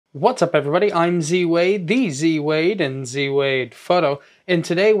What's up, everybody? I'm ZWade, the ZWade, and ZWade Photo, and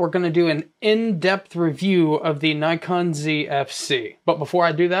today we're going to do an in-depth review of the Nikon Zfc. But before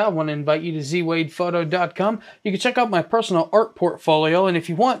I do that, I want to invite you to ZWadePhoto.com. You can check out my personal art portfolio, and if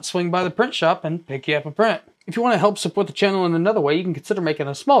you want, swing by the print shop and pick you up a print. If you want to help support the channel in another way, you can consider making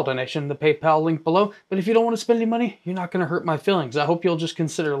a small donation in the PayPal link below. But if you don't want to spend any money, you're not going to hurt my feelings. I hope you'll just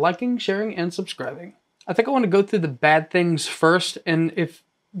consider liking, sharing, and subscribing. I think I want to go through the bad things first, and if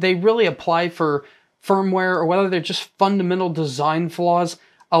they really apply for firmware or whether they're just fundamental design flaws,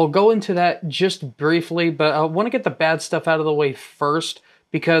 I'll go into that just briefly, but I want to get the bad stuff out of the way first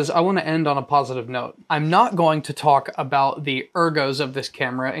because I want to end on a positive note. I'm not going to talk about the ergos of this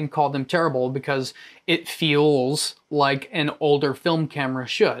camera and call them terrible because it feels like an older film camera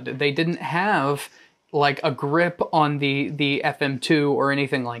should. They didn't have like a grip on the FM2 or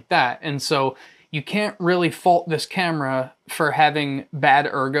anything like that, and so you can't really fault this camera for having bad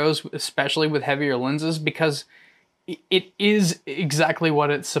ergos, especially with heavier lenses, because it is exactly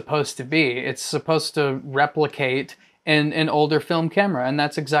what it's supposed to be. It's supposed to replicate an older film camera, and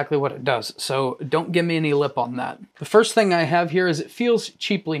that's exactly what it does. So don't give me any lip on that. The first thing I have here is it feels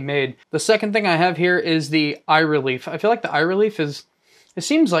cheaply made. The second thing I have here is the eye relief. I feel like the eye relief it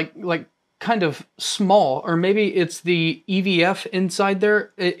seems like kind of small, or maybe it's the EVF inside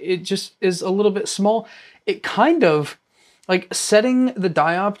there. It just is a little bit small. It kind of, like setting the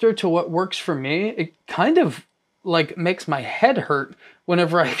diopter to what works for me, it kind of like makes my head hurt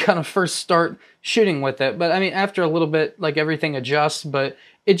whenever I kind of first start shooting with it. But I mean, after a little bit, like everything adjusts, but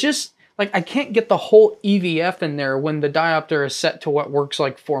it just, like I can't get the whole EVF in there when the diopter is set to what works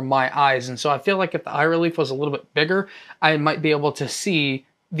like for my eyes. And so I feel like if the eye relief was a little bit bigger, I might be able to see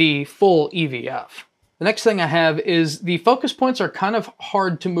the full EVF. The next thing I have is the focus points are kind of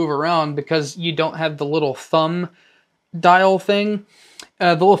hard to move around because you don't have the little thumb dial thing,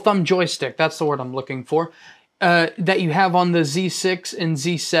 the little thumb joystick, that's the word I'm looking for, that you have on the Z6 and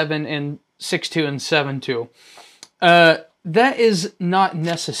Z7 and 6.2 and 7.2. That is not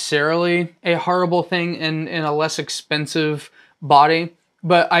necessarily a horrible thing in a less expensive body,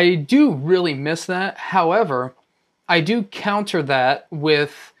 but I do really miss that. However, I do counter that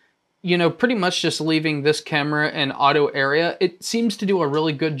with, you know, pretty much just leaving this camera in auto area. It seems to do a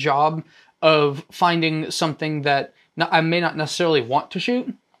really good job of finding something that I may not necessarily want to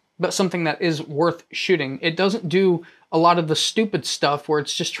shoot, but something that is worth shooting. It doesn't do a lot of the stupid stuff where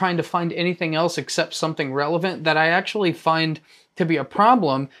it's just trying to find anything else except something relevant that I actually find to be a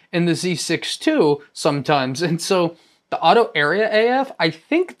problem in the Z6 II sometimes. And so the auto area AF, I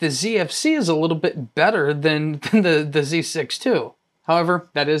think the ZFC is a little bit better than the Z6 II. However,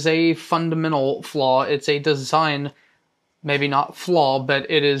 that is a fundamental flaw. It's a design, maybe not flaw, but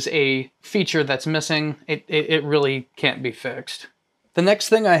it is a feature that's missing. It really can't be fixed. The next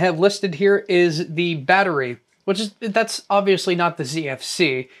thing I have listed here is the battery, that's obviously not the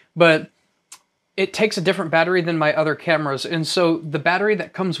ZFC, but it takes a different battery than my other cameras, and so the battery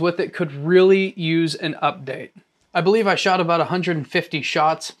that comes with it could really use an update. I believe I shot about 150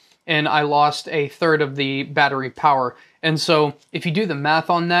 shots and I lost a third of the battery power. And so if you do the math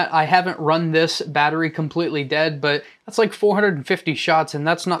on that, I haven't run this battery completely dead, but that's like 450 shots, and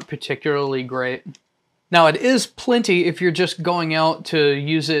that's not particularly great. Now, it is plenty if you're just going out to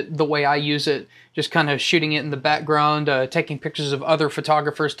use it the way I use it, just kind of shooting it in the background, taking pictures of other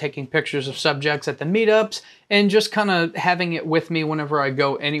photographers, taking pictures of subjects at the meetups, and just kind of having it with me whenever I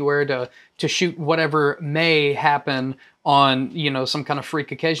go anywhere to shoot whatever may happen on, you know, some kind of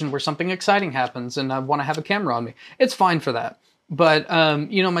freak occasion where something exciting happens and I want to have a camera on me. It's fine for that. But,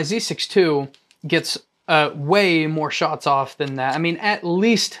 you know, my Z6 II gets way more shots off than that. I mean, at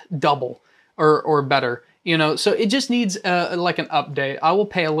least double or better. You know, so it just needs like an update. I will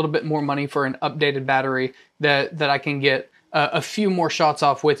pay a little bit more money for an updated battery that I can get a few more shots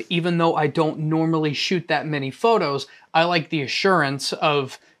off with, even though I don't normally shoot that many photos. I like the assurance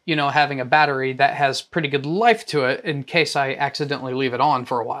of, you know, having a battery that has pretty good life to it in case I accidentally leave it on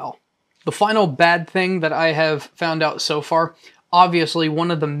for a while. The final bad thing that I have found out so far, obviously one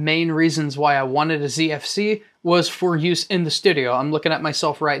of the main reasons why I wanted a ZFC was for use in the studio. I'm looking at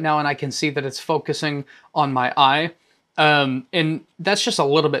myself right now and I can see that it's focusing on my eye. And that's just a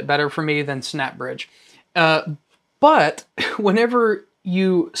little bit better for me than SnapBridge. But whenever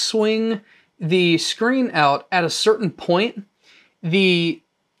you swing the screen out at a certain point, the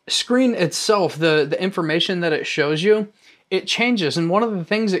screen itself, the information that it shows you, it changes. And one of the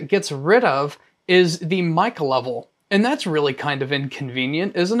things it gets rid of is the mic level. And that's really kind of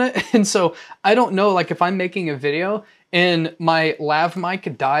inconvenient, isn't it? And so I don't know, like if I'm making a video and my lav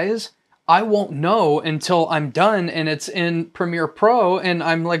mic dies, I won't know until I'm done and it's in Premiere Pro and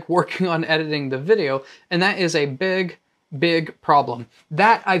I'm like working on editing the video. And that is a big problem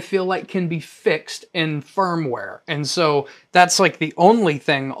that I feel like can be fixed in firmware. And so that's like the only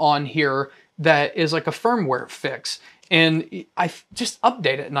thing on here that is like a firmware fix. And I just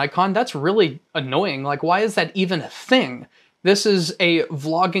update it, Nikon. That's really annoying. Like, why is that even a thing? This is a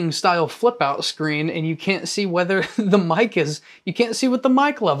vlogging style flip out screen and you can't see whether the mic is, you can't see what the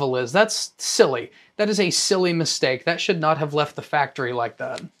mic level is. That's silly. That is a silly mistake. That should not have left the factory like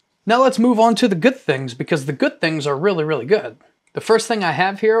that. Now let's move on to the good things, because the good things are really, really good. The first thing I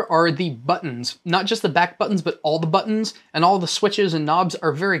have here are the buttons. Not just the back buttons, but all the buttons and all the switches and knobs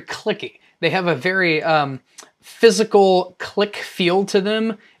are very clicky. They have a very physical click feel to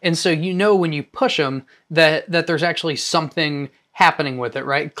them, and so you know when you push them that there's actually something happening with it,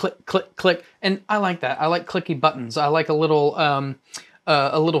 right? Click, click, click, and I like that. I like clicky buttons. I like a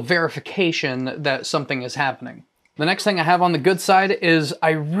little verification that something is happening. The next thing I have on the good side is I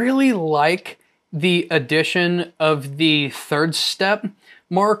really like the addition of the third step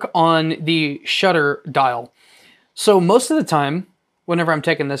mark on the shutter dial. So most of the time, whenever I'm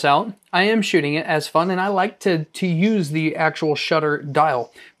taking this out, I am shooting it as fun and I like to use the actual shutter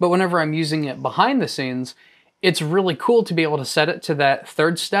dial. But whenever I'm using it behind the scenes, it's really cool to be able to set it to that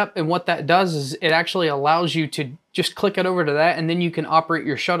third step. And what that does is it actually allows you to just click it over to that, and then you can operate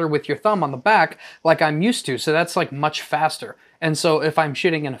your shutter with your thumb on the back like I'm used to. So that's like much faster. And so if I'm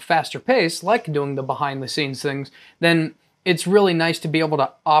shooting in a faster pace, like doing the behind the scenes things, then it's really nice to be able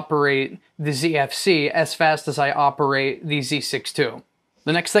to operate the ZFC as fast as I operate the Z6 II.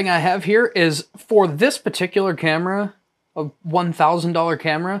 The next thing I have here is for this particular camera, a $1,000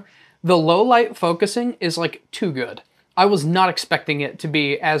 camera, the low light focusing is like too good. I was not expecting it to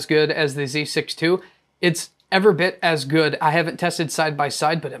be as good as the Z6 II. It's every bit as good. I haven't tested side by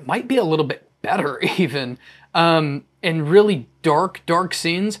side, but it might be a little bit better even. In really dark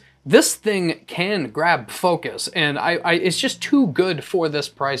scenes, this thing can grab focus, and it's just too good for this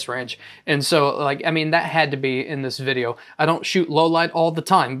price range. And so, like, I mean, that had to be in this video. I don't shoot low light all the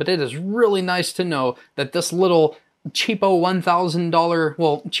time, but it is really nice to know that this little cheapo $1,000,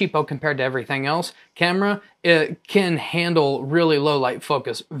 well, cheapo compared to everything else, camera, it can handle really low light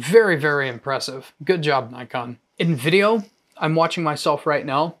focus. Very, very impressive. Good job, Nikon. In video, I'm watching myself right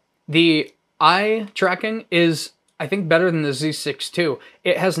now. The eye tracking is, I think, better than the Z6 II.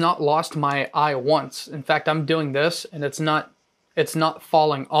 It has not lost my eye once. In fact, I'm doing this and it's not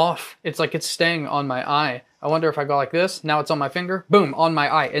falling off. It's like it's staying on my eye. I wonder if I go like this, now it's on my finger, boom, on my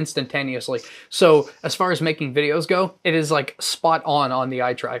eye instantaneously. So as far as making videos go, it is like spot on the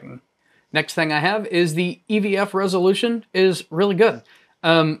eye tracking. Next thing I have is the EVF resolution is really good.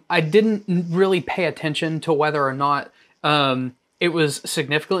 I didn't really pay attention to whether or not it was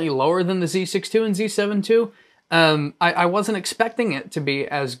significantly lower than the Z6 II and Z7 II. I wasn't expecting it to be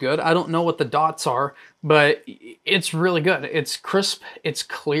as good. I don't know what the dots are, but it's really good. It's crisp, it's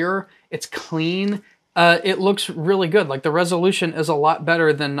clear, it's clean. It looks really good. Like, the resolution is a lot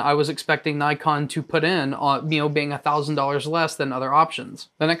better than I was expecting Nikon to put in, on, you know, being $1,000 less than other options.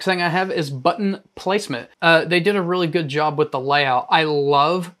 The next thing I have is button placement. They did a really good job with the layout. I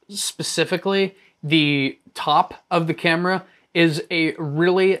love specifically the top of the camera is a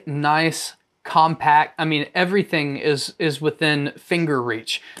really nice compact. I mean, everything is within finger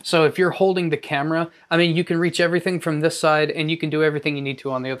reach. So if you're holding the camera, I mean, you can reach everything from this side and you can do everything you need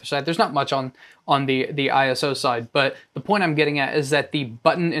to on the other side. There's not much on the ISO side, but the point I'm getting at is that the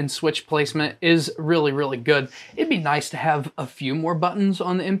button and switch placement is really, really good. It'd be nice to have a few more buttons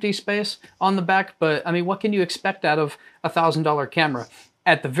on the empty space on the back, but I mean, what can you expect out of a $1,000 camera?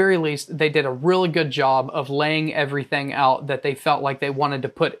 At the very least, they did a really good job of laying everything out that they felt like they wanted to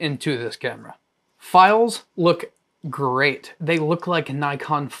put into this camera. Files look great. They look like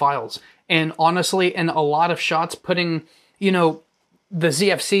Nikon files. And honestly, in a lot of shots, putting, you know, the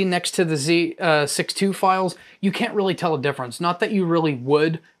ZFC next to the Z6 II files, you can't really tell a difference. Not that you really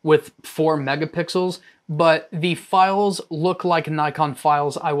would with 4 megapixels, but the files look like Nikon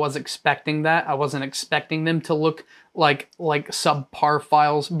files. I was expecting that. I wasn't expecting them to look like subpar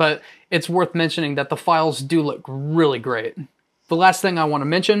files, but it's worth mentioning that the files do look really great. The last thing I want to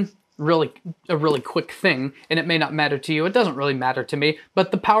mention, a really quick thing, and it may not matter to you, it doesn't really matter to me,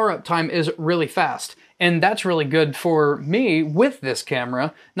 but the power up time is really fast. And that's really good for me with this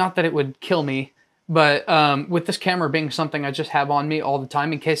camera. Not that it would kill me, but with this camera being something I just have on me all the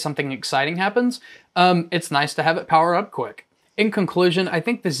time in case something exciting happens, it's nice to have it power up quick. In conclusion, I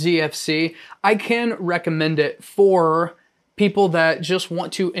think the ZFC, I can recommend it for people that just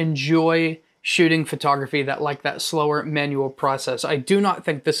want to enjoy shooting photography that like that slower manual process. I do not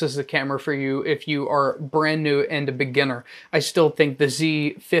think this is the camera for you if you are brand new and a beginner. I still think the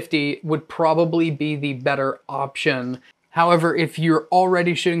Z50 would probably be the better option. However, if you're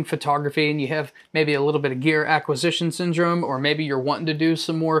already shooting photography and you have maybe a little bit of gear acquisition syndrome, or maybe you're wanting to do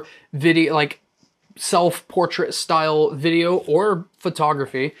some more video, like self-portrait style video or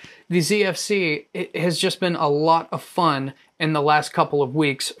photography, the ZFC, it has just been a lot of fun in the last couple of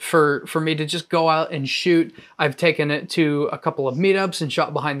weeks for me to just go out and shoot. I've taken it to a couple of meetups and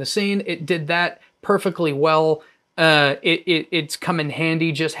shot behind the scene. It did that perfectly well. It's come in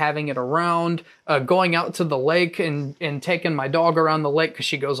handy just having it around, going out to the lake and taking my dog around the lake because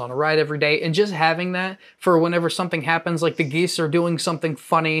she goes on a ride every day, and just having that for whenever something happens, like the geese are doing something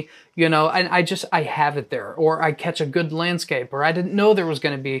funny, you know, and I have it there, or I catch a good landscape, or I didn't know there was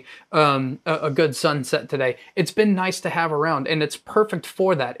going to be a good sunset today. It's been nice to have around, and it's perfect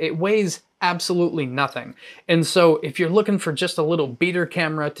for that. It weighs absolutely nothing. And so if you're looking for just a little beater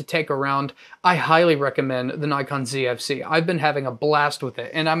camera to take around, I highly recommend the Nikon ZFC. I've been having a blast with it,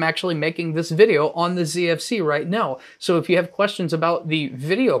 and I'm actually making this video on the ZFC right now. So if you have questions about the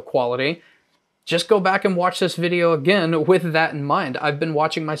video quality, just go back and watch this video again with that in mind. I've been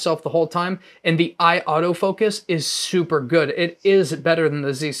watching myself the whole time, and the eye autofocus is super good. It is better than the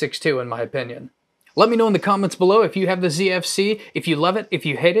Z6 II in my opinion. Let me know in the comments below if you have the ZFC, if you love it, if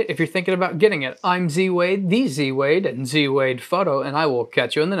you hate it, if you're thinking about getting it. I'm ZWade, the ZWade, and ZWade Photo, and I will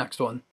catch you in the next one.